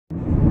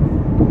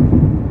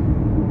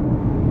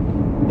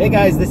Hey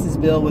guys, this is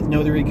Bill with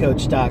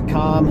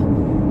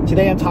NotaryCoach.com.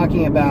 Today I'm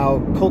talking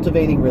about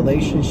cultivating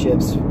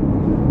relationships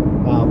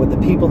with the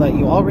people that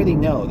you already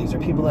know. These are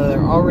people that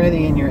are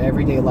already in your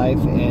everyday life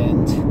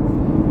and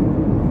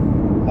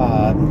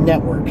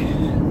network.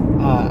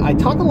 I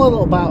talk a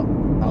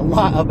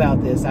lot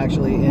about this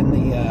actually in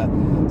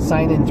the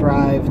Sign and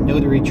Thrive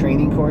Notary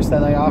training course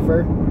that I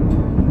offer.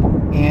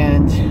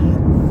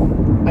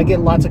 And I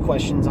get lots of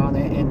questions on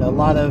it and a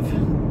lot of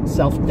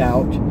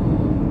self-doubt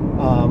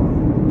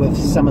with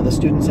some of the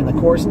students in the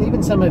course, and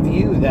even some of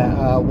you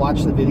that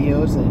watch the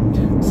videos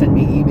and send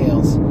me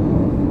emails.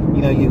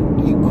 You know,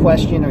 you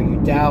question or you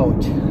doubt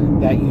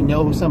that you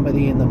know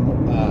somebody in the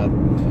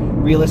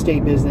real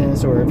estate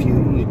business, or if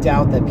you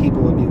doubt that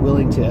people would be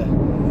willing to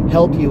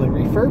help you and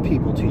refer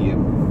people to you.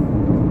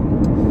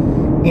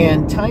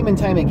 And time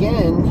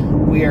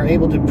again, we are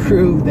able to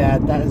prove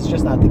that that is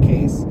just not the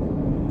case.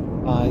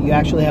 You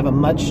actually have a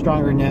much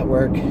stronger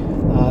network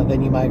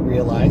than you might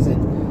realize,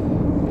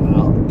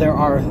 and there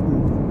are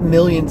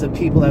millions of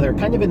people that are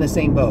kind of in the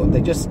same boat.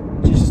 They just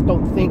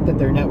don't think that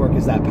their network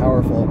is that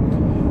powerful,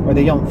 or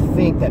they don't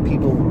think that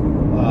people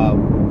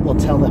will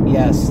tell them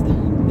yes,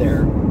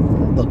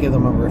 they'll give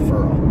them a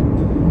referral.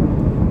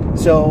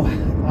 So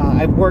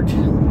I've worked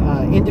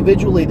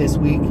individually this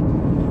week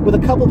with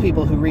a couple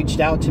people who reached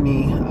out to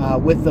me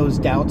with those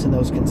doubts and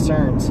those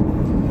concerns,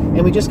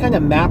 and we just kind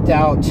of mapped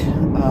out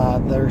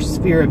their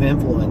sphere of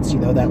influence, you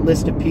know, that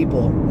list of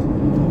people.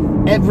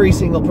 Every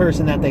single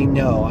person that they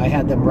know, I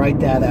had them write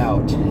that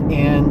out.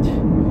 And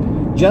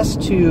just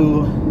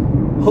to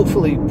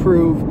hopefully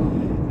prove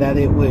that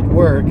it would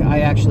work,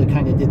 I actually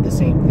kind of did the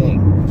same thing.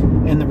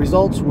 And the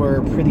results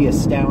were pretty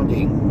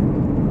astounding.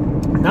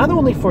 Not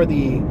only for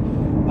the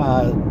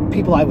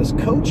people I was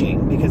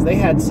coaching, because they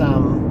had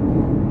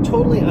some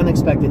totally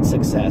unexpected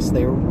success.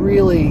 They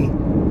really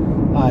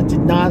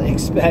did not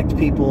expect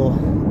people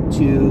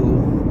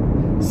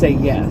to say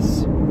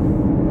yes.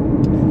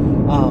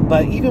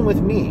 But even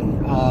with me,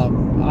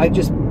 I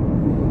just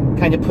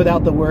kind of put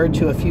out the word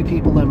to a few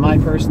people in my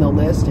personal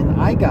list, and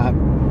I got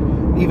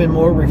even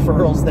more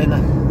referrals than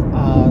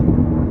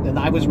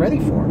I was ready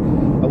for.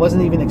 I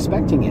wasn't even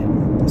expecting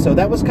it. So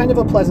that was kind of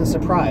a pleasant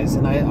surprise.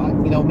 And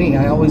you know me,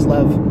 I always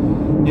love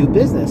new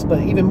business,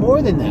 but even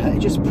more than that, it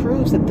just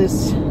proves that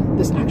this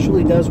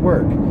actually does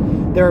work.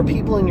 There are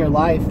people in your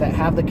life that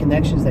have the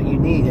connections that you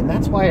need, and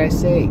that's why I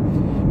say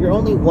you're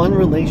only one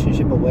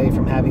relationship away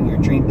from having your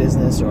dream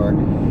business, or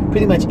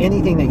pretty much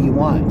anything that you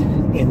want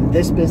in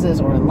this business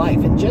or in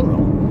life in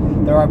general.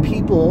 There are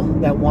people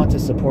that want to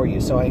support you.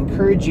 So I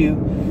encourage you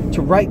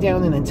to write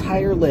down an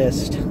entire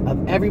list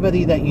of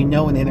everybody that you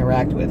know and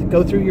interact with.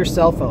 Go through your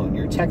cell phone,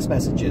 your text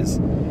messages,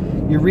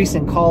 your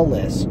recent call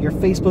list, your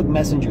Facebook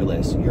Messenger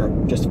list, your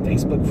just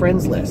Facebook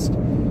friends list,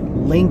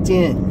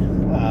 LinkedIn,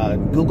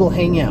 Google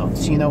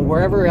Hangouts, you know,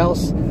 wherever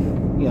else,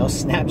 you know,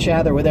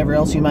 Snapchat or whatever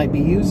else you might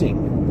be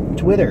using,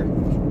 Twitter,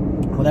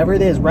 whatever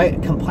it is,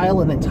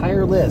 compile an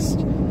entire list,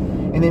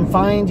 and then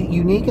find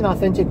unique and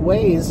authentic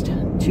ways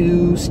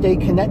to stay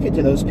connected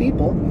to those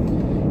people,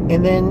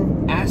 and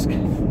then ask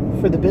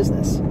for the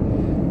business.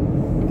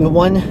 The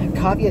one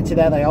caveat to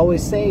that I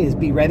always say is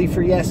be ready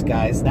for yes,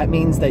 guys. That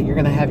means that you're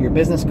going to have your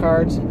business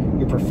cards,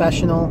 you're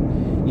professional,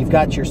 you've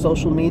got your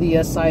social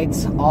media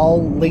sites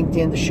all linked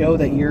in to show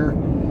that you're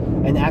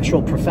an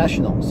actual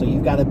professional. So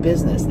you've got a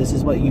business. This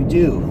is what you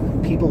do.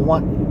 People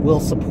will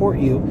support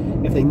you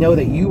if they know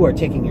that you are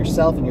taking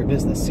yourself and your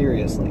business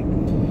seriously.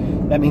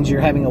 That means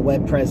you're having a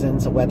web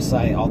presence, a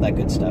website, all that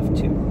good stuff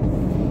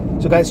too.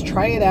 So guys,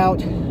 try it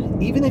out.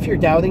 Even if you're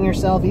doubting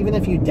yourself, even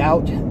if you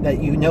doubt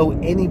that you know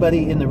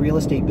anybody in the real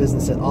estate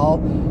business at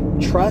all,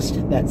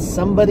 trust that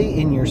somebody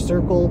in your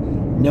circle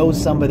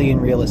knows somebody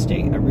in real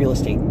estate. A real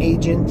estate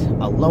agent,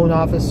 a loan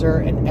officer,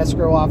 an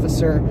escrow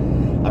officer,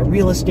 a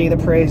real estate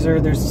appraiser.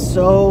 There's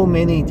so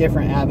many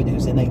different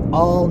avenues, and they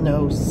all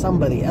know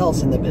somebody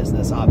else in the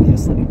business,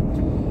 obviously.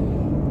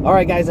 All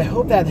right, guys, I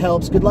hope that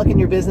helps. Good luck in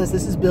your business.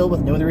 This is Bill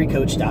with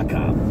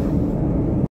NotaryCoach.com.